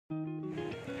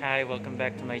Hi, welcome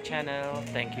back to my channel.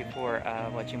 Thank you for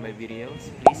watching my videos.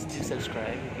 Please do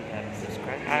subscribe if you haven't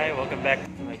subscribed. Hi, welcome back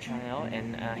to my channel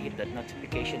and hit that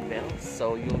notification bell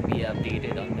so you'll be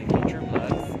updated on my future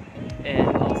vlogs. And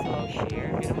also share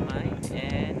if you don't mind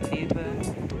and leave a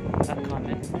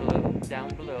comment down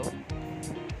below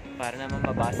para naman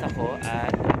mabasa ko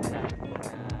at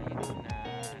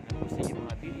nagustuhan yung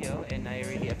mga video, and I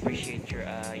really appreciate your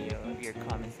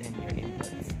comments and your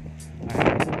inputs.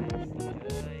 Alright,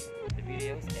 enjoy the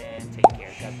videos and take care.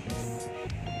 God bless.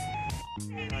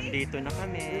 Nandito na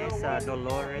kami sa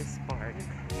Dolores Park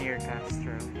near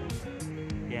Castro.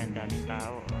 Yan, daming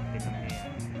tao. Tignan mo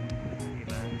yan.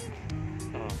 Diba?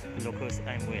 Oh, look who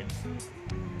I'm with.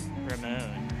 Ramon.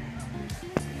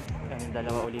 Kaming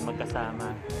dalawa uli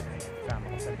magkasama. Kasama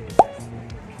ko sa Vegas.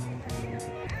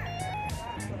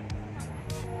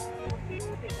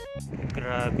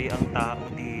 Grabe ang tao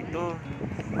dito.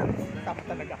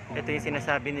 Ito yung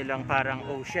sinasabi nilang parang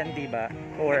ocean, diba?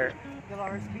 Or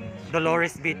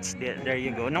Dolores Beach. There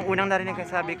you go. Nung unang narinig ko,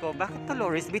 sabi ko, bakit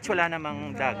Dolores Beach? Wala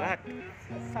namang dagat.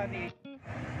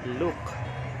 Look.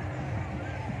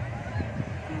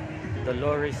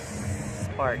 Dolores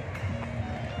Park.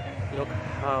 Look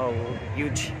how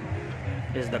huge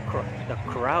is the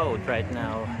crowd right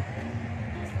now.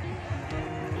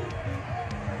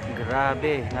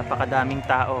 Grabe, napakadaming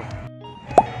tao.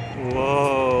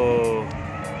 Wow!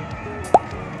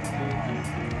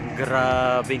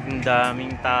 Grabing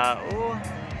daming tao.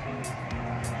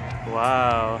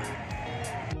 Wow!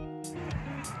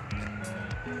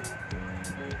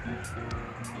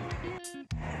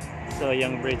 So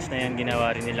yung bridge na yan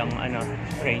ginawa rin nilang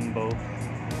rainbow.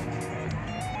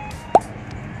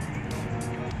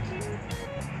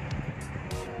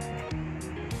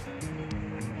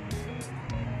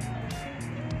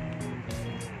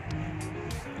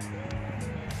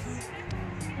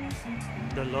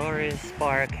 Dolores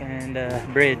Park and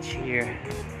bridge here.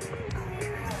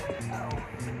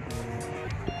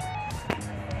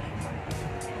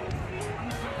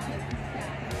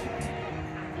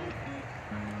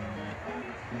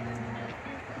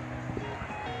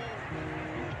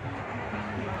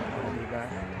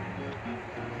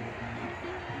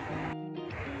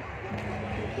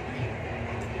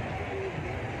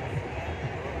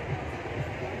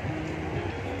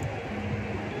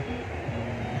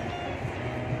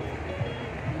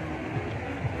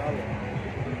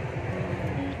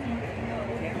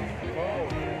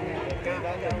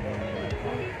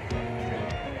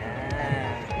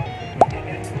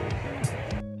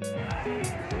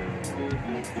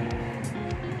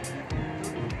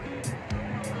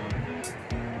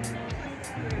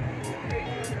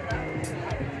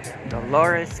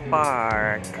 Dolores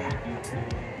Park.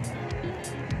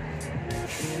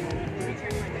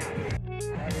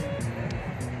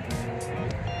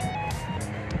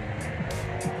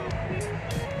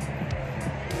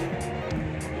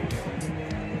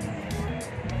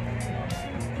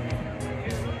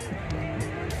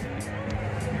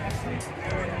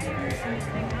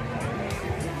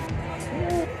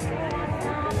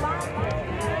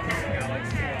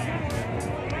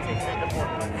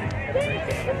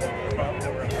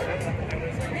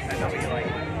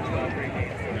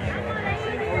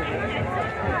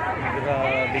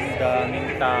 Grabing daming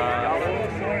tao.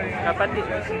 Kapatid.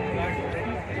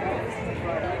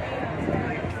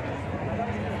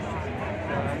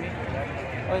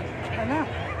 Oy, anak.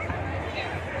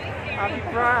 Happy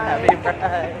Pride. Happy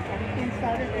Pride.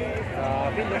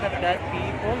 Look at that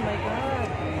people. My God.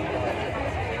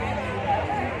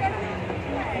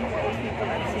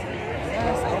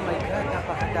 Yes, oh my God,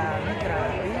 napakadami,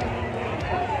 grabe.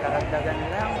 Karagdagan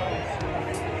lang.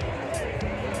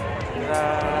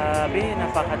 Grabe,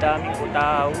 napakadaming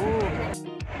tao.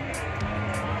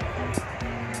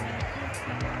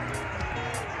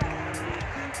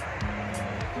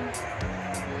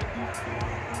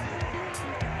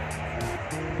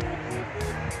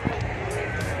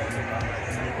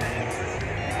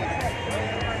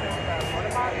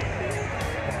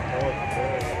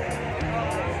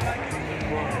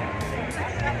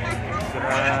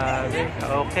 Grabe,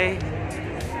 okay.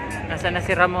 Nasaan na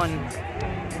si Ramon?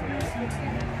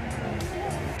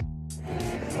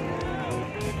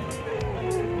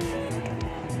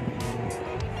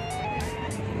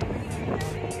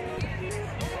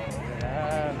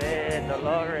 Grabe,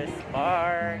 Dolores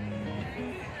Park.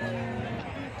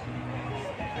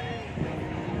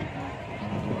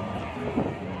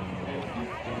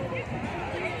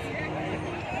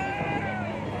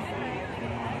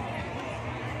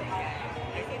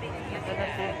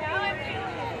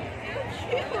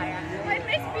 I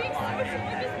miss being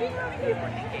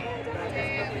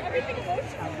everything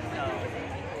emotional.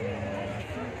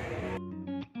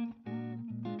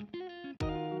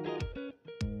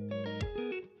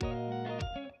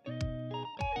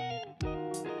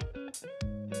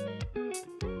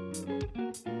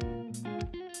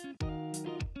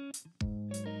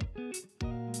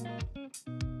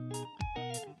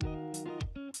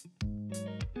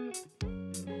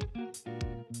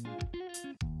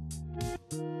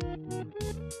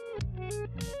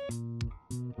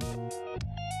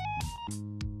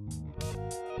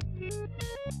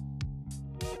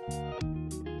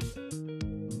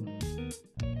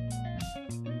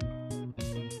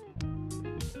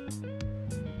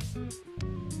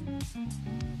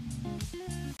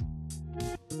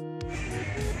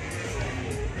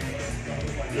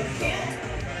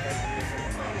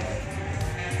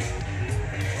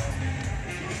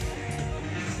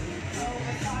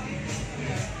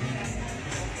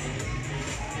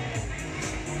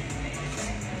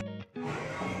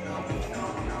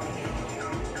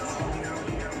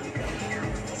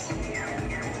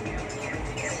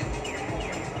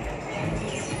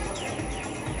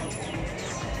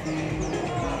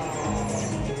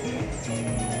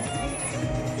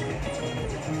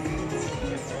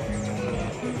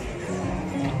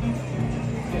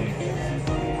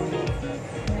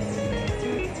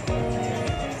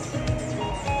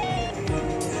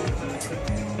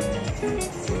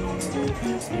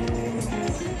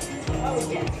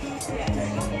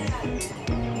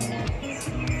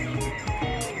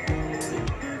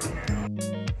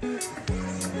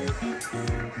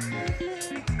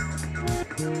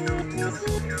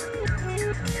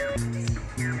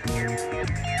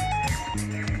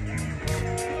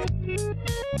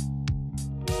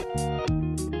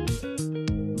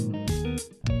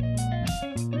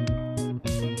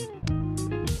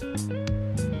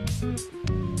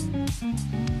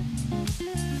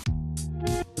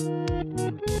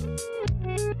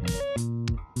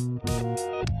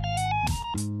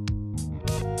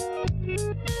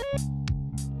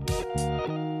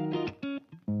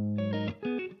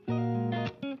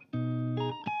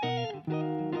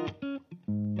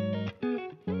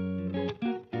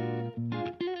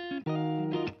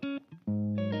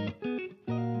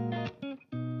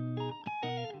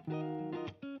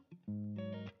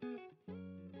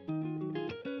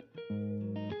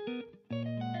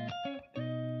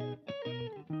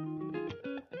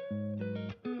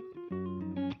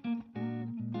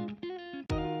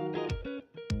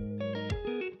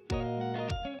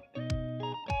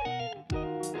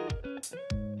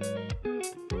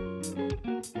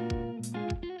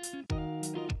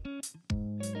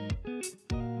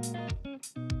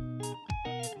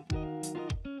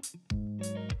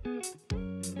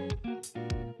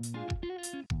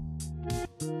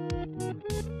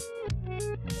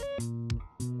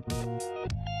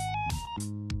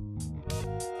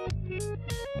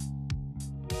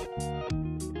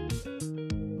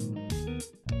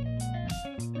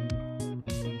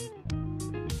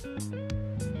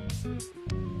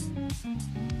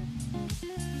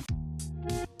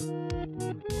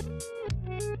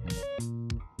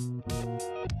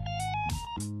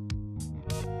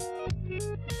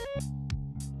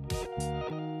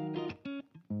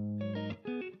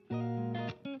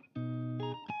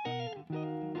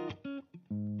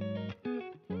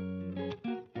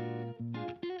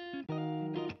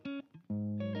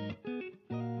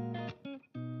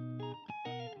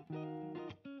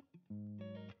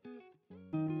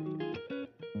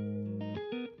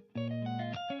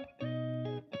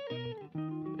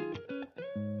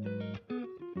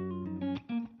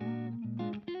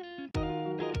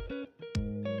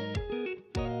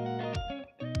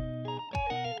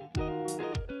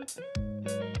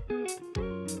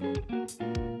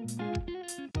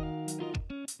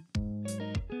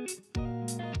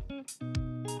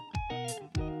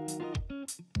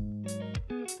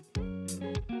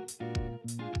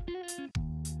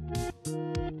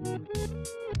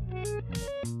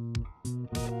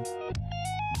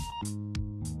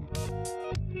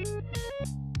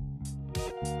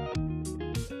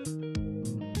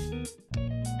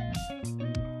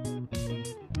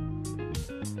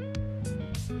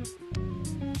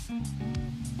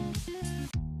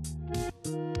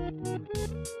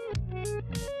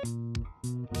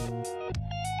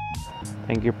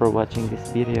 Thank you for watching this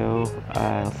video.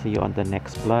 I'll see you on the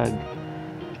next vlog.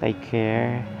 Take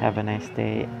care, have a nice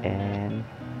day, and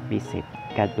be safe.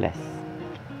 God bless.